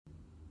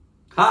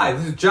Hi,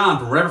 this is John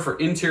from Revit for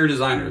Interior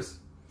Designers.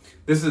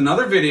 This is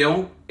another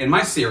video in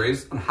my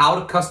series on how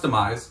to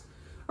customize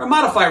or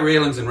modify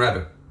railings in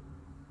Revit.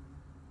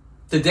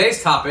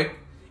 Today's topic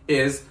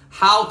is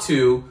how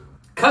to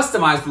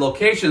customize the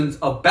locations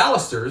of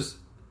balusters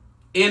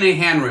in a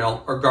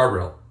handrail or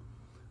guardrail.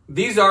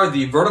 These are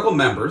the vertical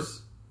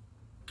members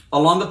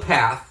along the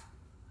path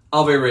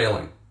of a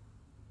railing.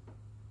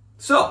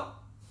 So,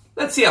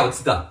 let's see how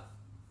it's done.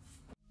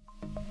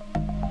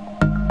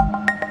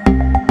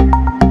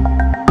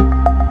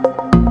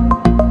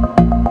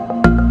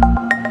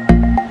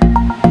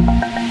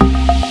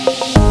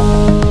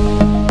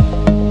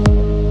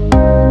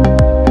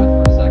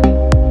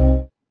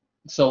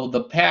 So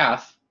the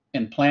path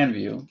in plan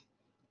view,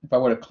 if I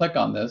were to click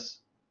on this,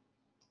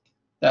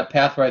 that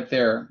path right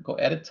there, go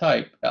edit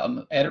type,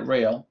 edit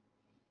rail.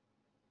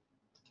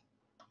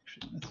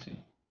 Actually, let's see.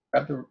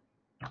 Grab the,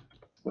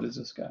 what is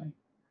this guy?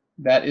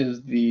 That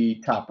is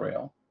the top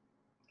rail.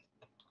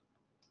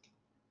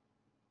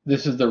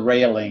 This is the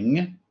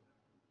railing.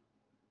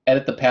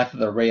 Edit the path of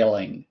the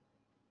railing.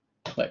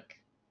 Click.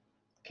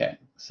 Okay,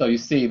 so you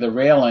see the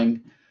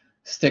railing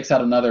sticks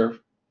out another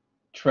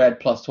tread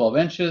plus 12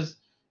 inches.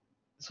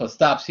 So it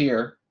stops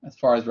here as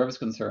far as Revit is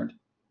concerned,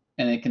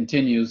 and it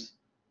continues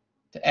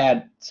to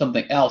add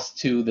something else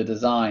to the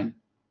design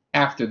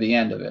after the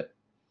end of it.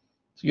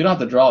 So you don't have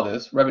to draw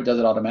this. Revit does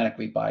it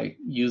automatically by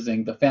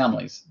using the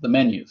families, the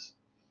menus.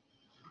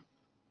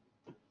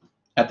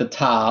 At the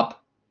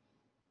top,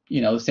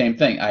 the same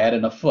thing. I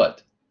added a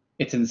foot.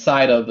 It's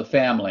inside of the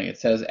family. It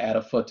says add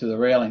a foot to the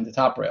railing, the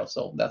top rail.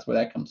 So that's where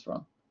that comes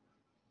from.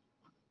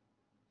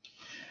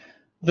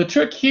 The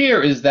trick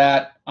here is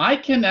that I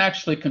can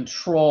actually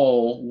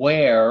control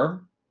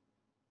where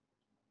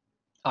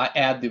I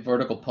add the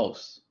vertical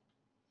posts.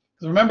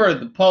 Because remember,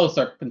 the posts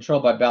are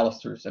controlled by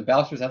balusters, and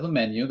balusters have a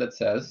menu that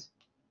says,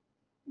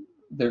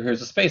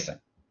 here's a spacing,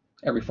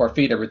 every 4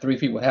 feet, every 3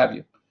 feet, what have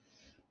you.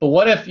 But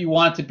what if you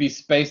want to be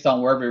spaced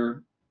on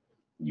wherever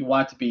you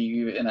want to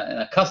be in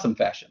a custom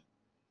fashion?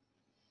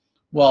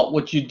 Well,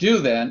 what you do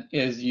then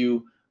is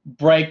you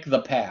break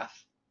the path.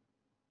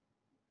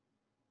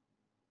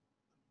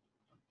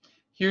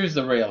 Here's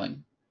the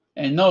railing.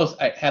 And notice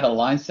I had a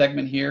line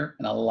segment here,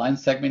 and a line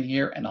segment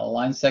here, and a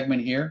line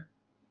segment here,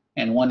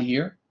 and one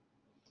here.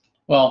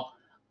 Well,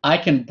 I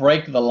can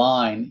break the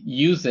line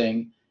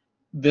using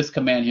this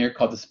command here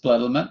called the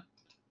split element.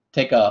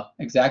 Take a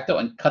X-Acto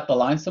and cut the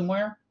line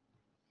somewhere.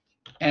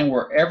 And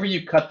wherever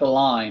you cut the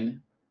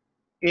line,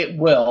 it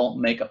will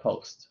make a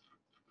post.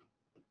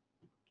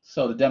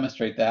 So to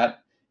demonstrate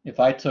that,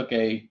 if I took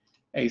a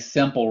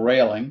simple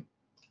railing,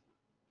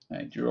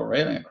 I drew a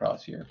railing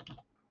across here,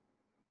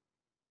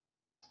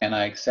 and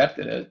I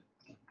accepted it.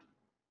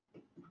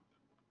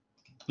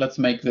 Let's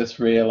make this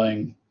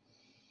railing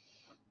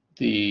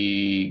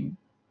the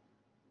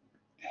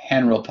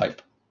handrail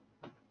type.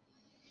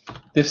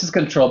 This is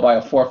controlled by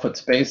a 4-foot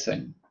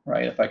spacing,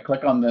 right? If I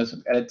click on this,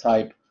 edit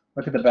type,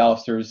 look at the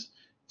balusters,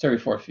 it's every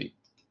 4 feet.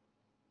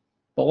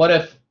 But what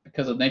if,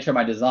 because of the nature of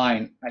my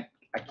design,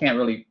 I can't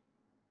really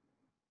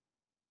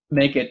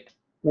make it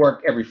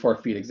work every 4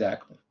 feet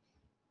exactly?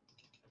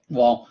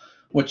 Well,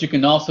 what you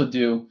can also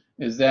do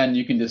is then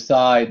you can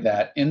decide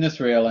that in this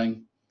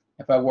railing,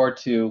 if I were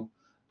to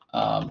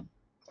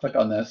click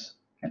on this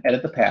and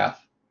edit the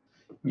path,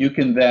 you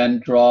can then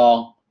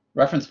draw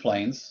reference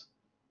planes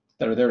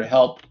that are there to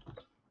help.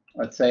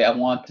 Let's say I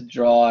want to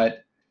draw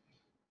it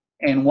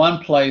in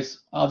one place.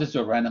 I'll just do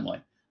it randomly.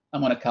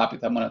 I'm going to copy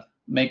it. I'm going to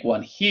make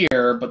one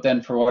here, but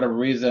then for whatever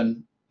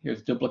reason,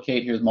 here's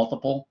duplicate, here's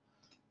multiple.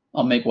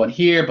 I'll make one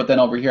here, but then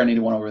over here I need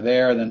one over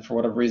there. Then for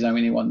whatever reason, I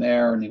need one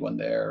there, need one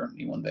there,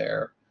 need one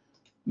there.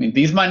 I mean,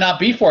 these might not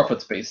be 4-foot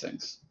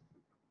spacings,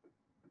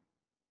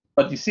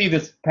 but you see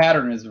this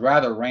pattern is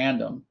rather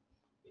random.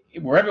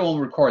 Revit will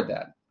record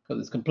that because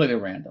it's completely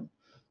random.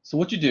 So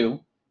what you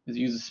do is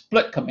you use a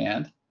split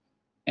command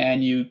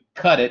and you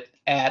cut it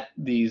at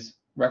these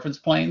reference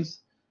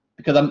planes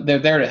because they're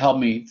there to help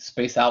me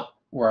space out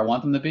where I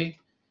want them to be.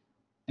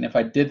 And if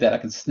I did that, I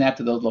can snap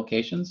to those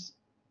locations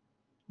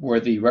where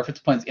the reference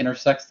planes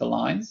intersects the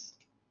lines.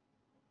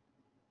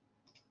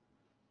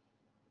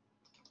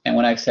 And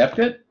when I accept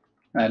it,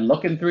 and I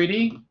look in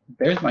 3D,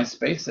 there's my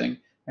spacing,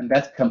 and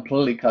that's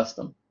completely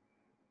custom.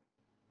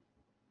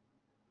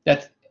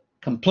 That's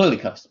completely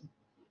custom.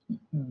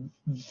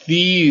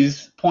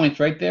 These points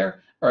right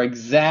there are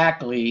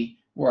exactly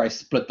where I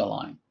split the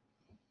line.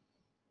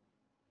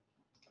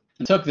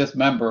 I took this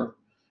member,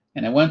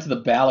 and I went to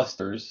the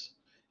balusters,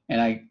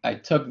 and I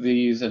took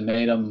these and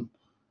made them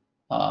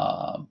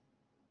 1-inch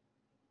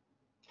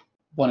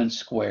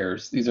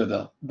squares. These are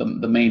the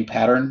main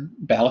pattern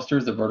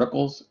balusters, the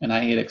verticals, and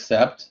I hit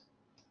accept.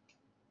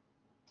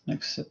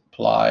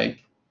 Apply.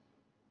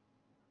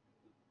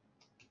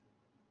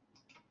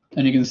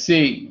 And you can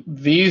see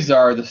these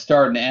are the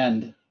start and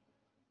end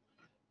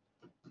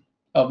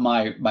of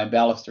my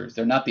balusters.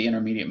 They're not the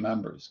intermediate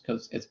members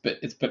because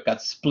it's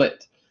got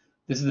split.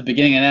 This is the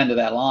beginning and end of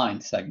that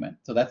line segment.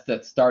 So that's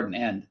that start and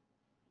end.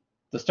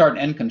 The start and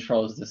end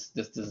controls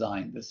this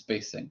design, this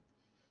spacing.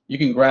 You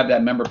can grab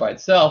that member by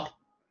itself,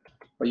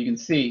 but you can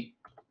see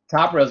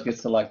top rails get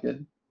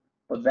selected,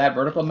 but that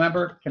vertical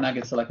member cannot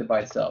get selected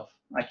by itself.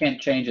 I can't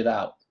change it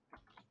out.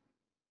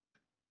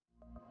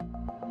 So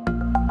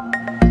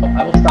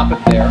I will stop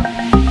it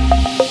there.